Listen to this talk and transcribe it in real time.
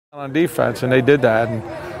On defense, and they did that, and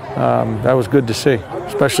that was good to see,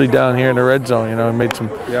 especially down here in the red zone. You know,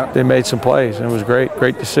 they made some plays, and it was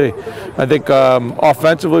great to see. I think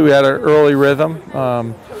offensively we had an early rhythm.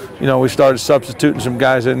 You know, we started substituting some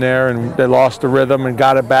guys in there, and they lost the rhythm and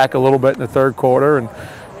got it back a little bit in the third quarter, and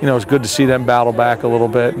you know, it was good to see them battle back a little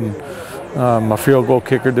bit. And my field goal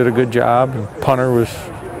kicker did a good job, and punter was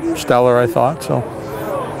stellar, I thought. So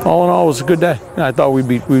all in all, it was a good day. And I thought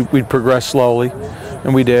we'd progress slowly.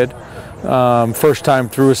 And we did. First time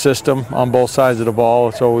through a system on both sides of the ball.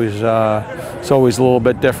 It's always a little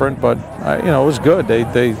bit different, but you know, it was good.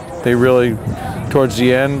 They really, towards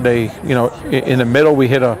the end, you know, in the middle we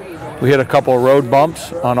hit a couple of road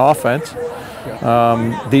bumps on offense.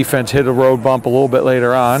 Defense hit a road bump a little bit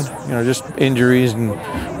later on. You know, just injuries and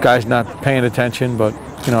guys not paying attention. But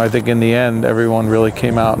you know, I think in the end everyone really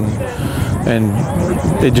came out and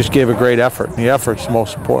they just gave a great effort. The effort's the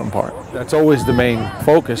most important part. That's always the main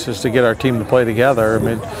focus, is to get our team to play together. I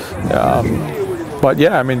mean, but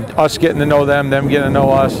yeah, I mean, us getting to know them getting to know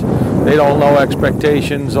us. They don't know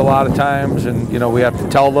expectations a lot of times, and you know, we have to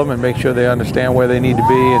tell them and make sure they understand where they need to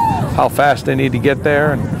be and how fast they need to get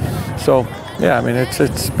there. And so, yeah, I mean,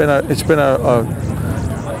 it's been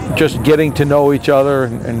a just getting to know each other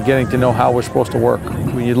and getting to know how we're supposed to work.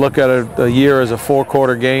 When you look at a year as a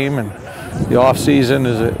 4-quarter game, and the off season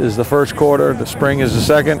is the first quarter, the spring is the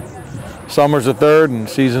second, summer's the third, and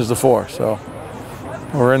season's the fourth. So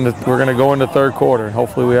we're going to go into third quarter, and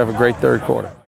hopefully we have a great third quarter.